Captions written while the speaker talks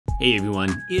Hey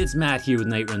everyone, it's Matt here with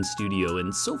Nightrun Studio,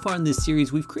 and so far in this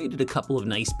series we've created a couple of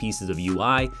nice pieces of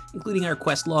UI, including our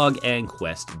quest log and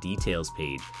quest details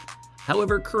page.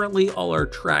 However, currently all our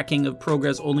tracking of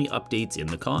progress only updates in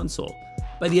the console.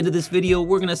 By the end of this video,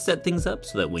 we're going to set things up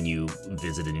so that when you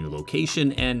visit a new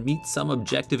location and meet some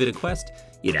objective in a quest,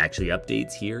 it actually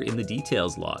updates here in the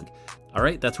details log.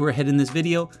 Alright, that's where we're headed in this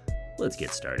video. Let's get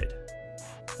started.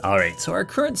 Alright, so our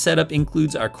current setup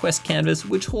includes our quest canvas,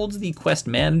 which holds the quest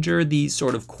manager, the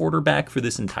sort of quarterback for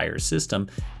this entire system,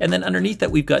 and then underneath that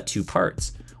we've got two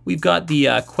parts. We've got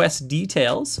the quest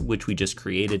details, which we just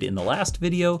created in the last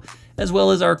video, as well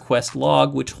as our quest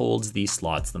log, which holds the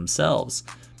slots themselves.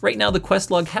 Right now the quest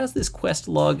log has this quest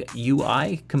log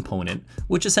UI component,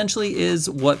 which essentially is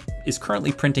what is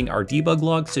currently printing our debug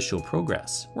logs to show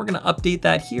progress. We're going to update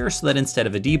that here so that instead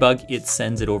of a debug, it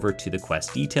sends it over to the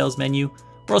quest details menu.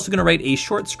 We're also going to write a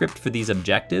short script for these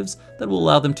objectives that will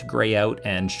allow them to gray out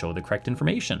and show the correct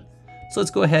information. So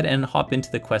let's go ahead and hop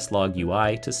into the quest log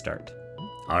UI to start.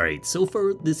 Alright, so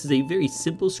far this is a very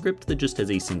simple script that just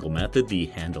has a single method, the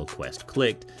handle quest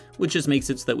clicked, which just makes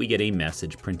it so that we get a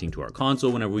message printing to our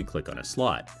console whenever we click on a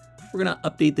slot. We're going to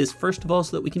update this first of all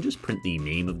so that we can just print the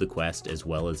name of the quest as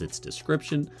well as its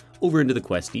description over into the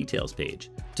quest details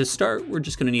page. To start, we're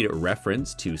just going to need a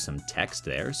reference to some text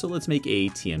there, so let's make a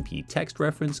TMP text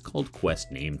reference called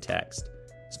quest name text.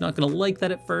 It's not going to like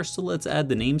that at first, so let's add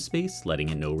the namespace, letting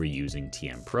it know we're using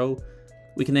TM Pro.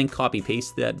 We can then copy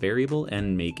paste that variable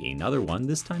and make another one,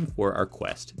 this time for our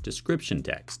quest description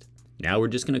text. Now we're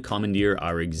just going to commandeer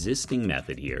our existing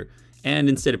method here, and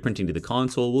instead of printing to the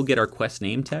console, we'll get our quest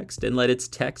name text and let its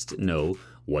text know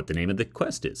what the name of the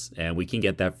quest is, and we can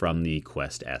get that from the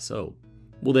quest SO.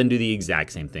 We'll then do the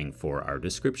exact same thing for our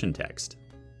description text.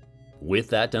 With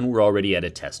that done, we're already at a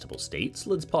testable state,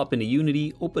 so let's pop into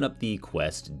Unity, open up the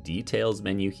quest details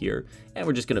menu here, and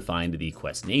we're just going to find the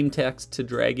quest name text to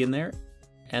drag in there,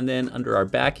 and then under our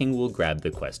backing, we'll grab the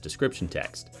quest description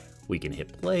text. We can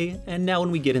hit play, and now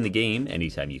when we get in the game,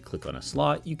 anytime you click on a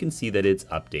slot, you can see that it's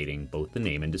updating both the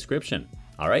name and description.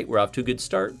 Alright, we're off to a good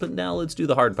start, but now let's do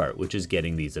the hard part, which is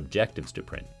getting these objectives to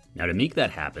print. Now to make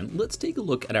that happen, let's take a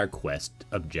look at our quest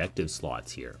objective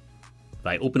slots here. If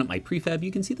I open up my prefab,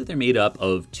 you can see that they're made up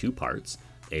of two parts,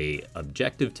 a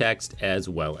objective text as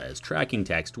well as tracking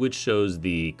text, which shows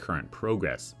the current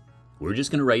progress. We're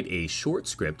just going to write a short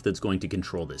script that's going to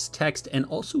control this text and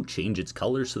also change its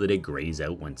color so that it grays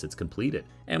out once it's completed.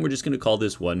 And we're just going to call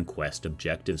this one quest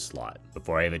objective slot.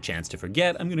 Before I have a chance to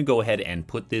forget, I'm going to go ahead and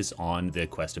put this on the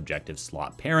quest objective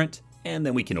slot parent, and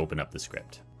then we can open up the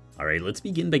script. Alright, let's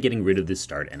begin by getting rid of this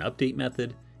start and update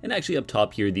method. And actually up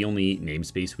top here, the only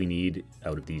namespace we need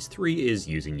out of these three is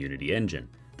using Unity Engine.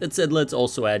 That said, let's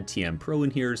also add TM Pro in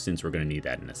here since we're going to need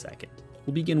that in a second.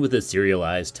 We'll begin with a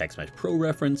serialized TextMesh Pro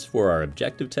reference for our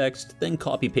objective text, then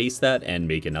copy paste that and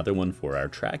make another one for our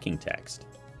tracking text.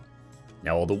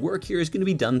 Now all the work here is going to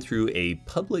be done through a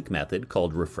public method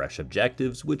called refresh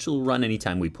objectives, which will run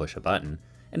anytime we push a button,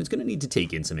 and it's going to need to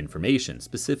take in some information,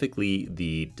 specifically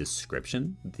the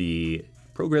description, the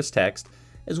progress text,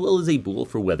 as well as a bool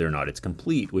for whether or not it's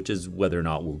complete, which is whether or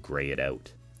not we'll gray it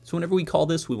out. So whenever we call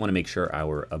this, we want to make sure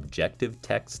our objective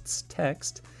text's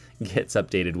text gets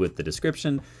updated with the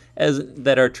description, as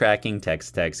that our tracking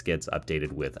text gets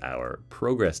updated with our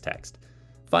progress text.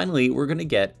 Finally, we're going to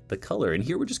get the color, and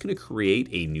here we're just going to create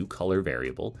a new color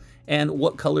variable, and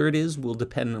what color it is will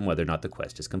depend on whether or not the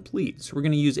quest is complete. So we're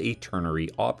going to use a ternary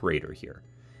operator here.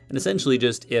 And essentially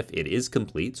just if it is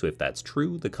complete, so if that's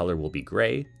true, the color will be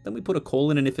gray, then we put a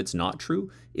colon, and if it's not true,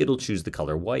 it'll choose the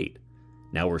color white.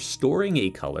 Now we're storing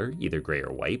a color, either gray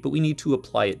or white, but we need to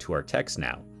apply it to our text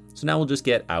now. So now we'll just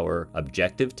get our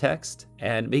objective text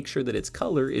and make sure that its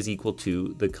color is equal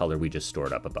to the color we just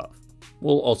stored up above.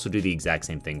 We'll also do the exact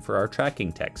same thing for our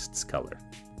tracking text's color.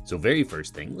 So very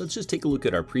first thing, let's just take a look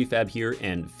at our prefab here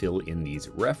and fill in these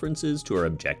references to our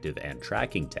objective and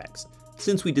tracking text.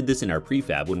 Since we did this in our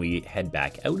prefab, when we head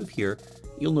back out of here,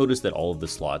 you'll notice that all of the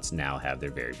slots now have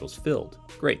their variables filled.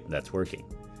 Great, that's working.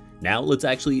 Now let's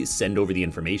actually send over the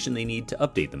information they need to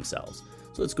update themselves.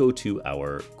 So let's go to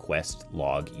our quest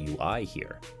log UI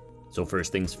here. So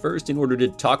first things first, in order to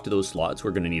talk to those slots,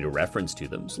 we're going to need a reference to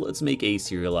them. So let's make a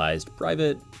serialized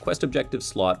private quest objective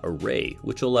slot array,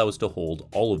 which will allow us to hold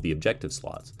all of the objective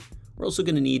slots. We're also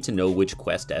going to need to know which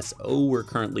quest SO we're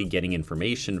currently getting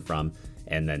information from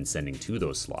and then sending to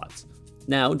those slots.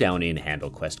 Now down in Handle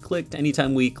Quest Clicked,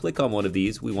 anytime we click on one of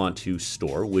these, we want to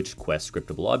store which quest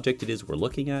scriptable object it is we're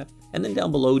looking at. And then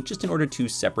down below, just in order to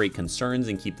separate concerns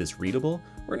and keep this readable,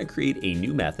 we're going to create a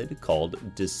new method called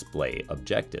Display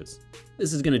Objectives.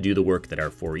 This is going to do the work that our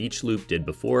for each loop did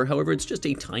before, however it's just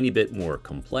a tiny bit more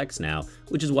complex now,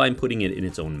 which is why I'm putting it in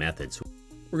its own method. So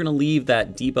we're going to leave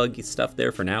that debug stuff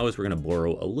there for now, as we're going to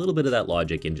borrow a little bit of that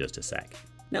logic in just a sec.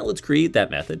 Now let's create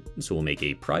that method. So we'll make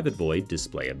a private void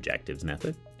display objectives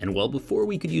method. And well, before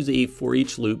we could use a for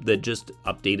each loop that just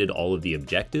updated all of the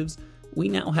objectives, we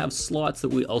now have slots that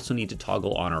we also need to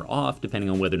toggle on or off depending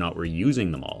on whether or not we're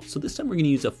using them all. So this time we're going to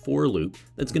use a for loop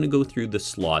that's going to go through the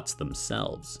slots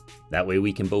themselves. That way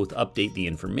we can both update the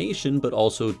information, but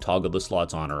also toggle the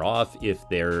slots on or off if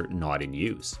they're not in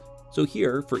use. So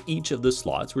here, for each of the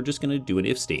slots, we're just going to do an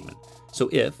if statement. So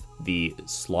if the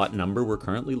slot number we're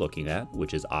currently looking at,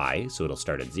 which is I, so it'll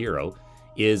start at 0,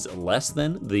 is less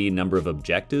than the number of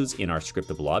objectives in our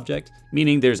scriptable object,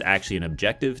 meaning there's actually an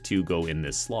objective to go in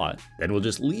this slot, then we'll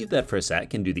just leave that for a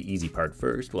sec and do the easy part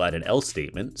first. We'll add an else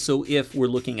statement. So if we're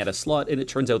looking at a slot and it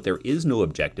turns out there is no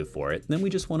objective for it, then we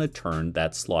just want to turn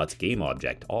that slot's game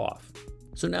object off.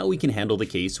 So now we can handle the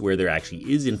case where there actually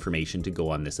is information to go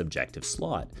on this objective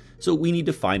slot. So we need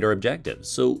to find our objective.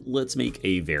 So let's make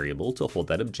a variable to hold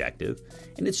that objective,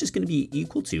 and it's just going to be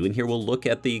equal to, and here we'll look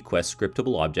at the quest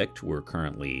scriptable object we're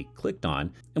currently clicked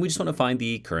on, and we just want to find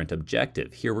the current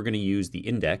objective. Here we're going to use the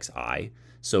index I,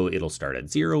 so it'll start at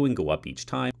 0 and go up each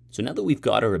time. So now that we've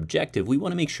got our objective, we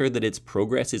want to make sure that its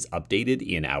progress is updated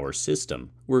in our system.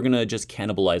 We're going to just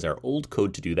cannibalize our old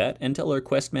code to do that and tell our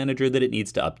quest manager that it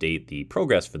needs to update the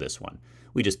progress for this one.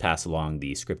 We just pass along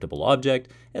the scriptable object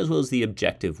as well as the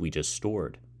objective we just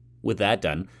stored. With that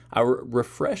done, our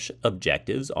refresh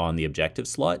objectives on the objective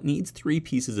slot needs 3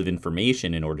 pieces of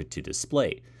information in order to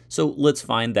display. So let's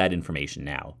find that information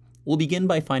now. We'll begin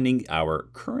by finding our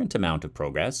current amount of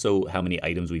progress, so how many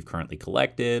items we've currently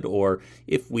collected, or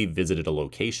if we've visited a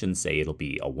location, say it'll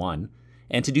be a 1.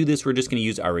 And to do this, we're just going to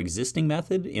use our existing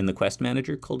method in the quest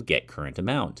manager called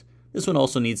getCurrentAmount. This one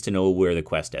also needs to know where the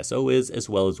quest SO is, as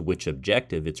well as which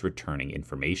objective it's returning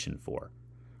information for.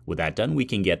 With that done, we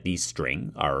can get the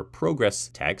string, our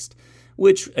progress text,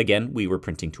 which again, we were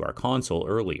printing to our console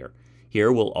earlier.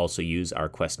 Here we'll also use our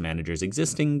quest manager's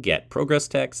existing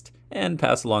getProgressText and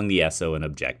pass along the SO and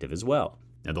objective as well.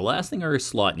 Now the last thing our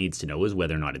slot needs to know is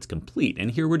whether or not it's complete,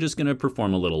 and here we're just going to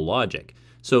perform a little logic.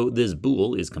 So this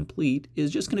bool is complete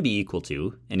is just going to be equal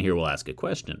to, and here we'll ask a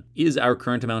question. Is our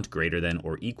current amount greater than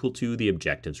or equal to the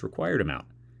objective's required amount?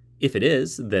 If it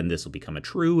is, then this will become a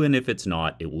true, and if it's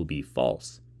not, it will be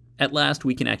false. At last,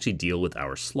 we can actually deal with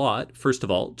our slot, first of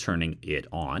all, turning it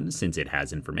on since it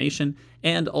has information,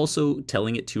 and also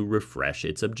telling it to refresh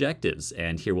its objectives.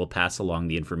 And here we'll pass along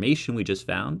the information we just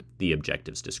found, the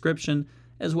objective's description,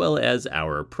 as well as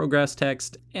our progress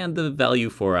text, and the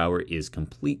value for our is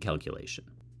complete calculation.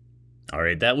 All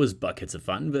right, that was buckets of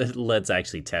fun, but let's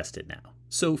actually test it now.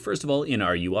 So first of all, in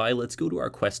our UI, let's go to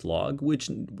our quest log, which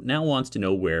now wants to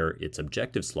know where its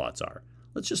objective slots are.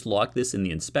 Let's just lock this in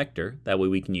the inspector, that way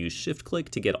we can use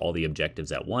shift-click to get all the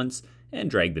objectives at once and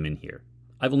drag them in here.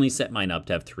 I've only set mine up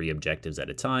to have 3 objectives at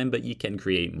a time, but you can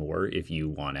create more if you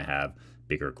want to have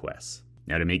bigger quests.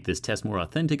 Now to make this test more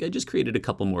authentic, I just created a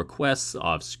couple more quests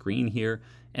off screen here,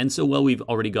 and so while we've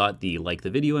already got the like the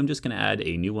video, I'm just going to add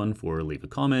a new one for leave a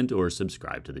comment or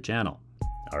subscribe to the channel.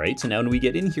 Alright, so now when we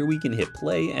get in here, we can hit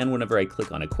play, and whenever I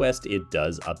click on a quest, it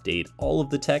does update all of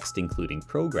the text, including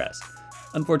progress.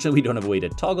 Unfortunately, we don't have a way to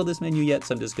toggle this menu yet,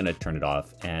 so I'm just going to turn it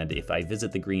off. And if I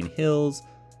visit the Green Hills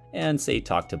and say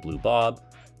talk to Blue Bob,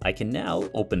 I can now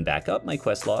open back up my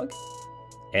quest log.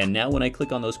 And now when I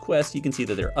click on those quests, you can see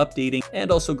that they're updating and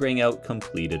also graying out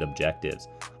completed objectives.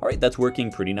 All right, that's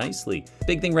working pretty nicely.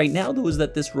 Big thing right now though is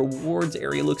that this rewards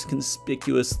area looks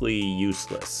conspicuously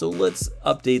useless. So let's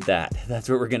update that. That's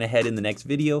where we're going to head in the next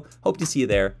video. Hope to see you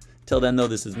there. Till then though,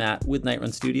 this is Matt with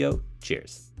Nightrun Studio.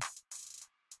 Cheers.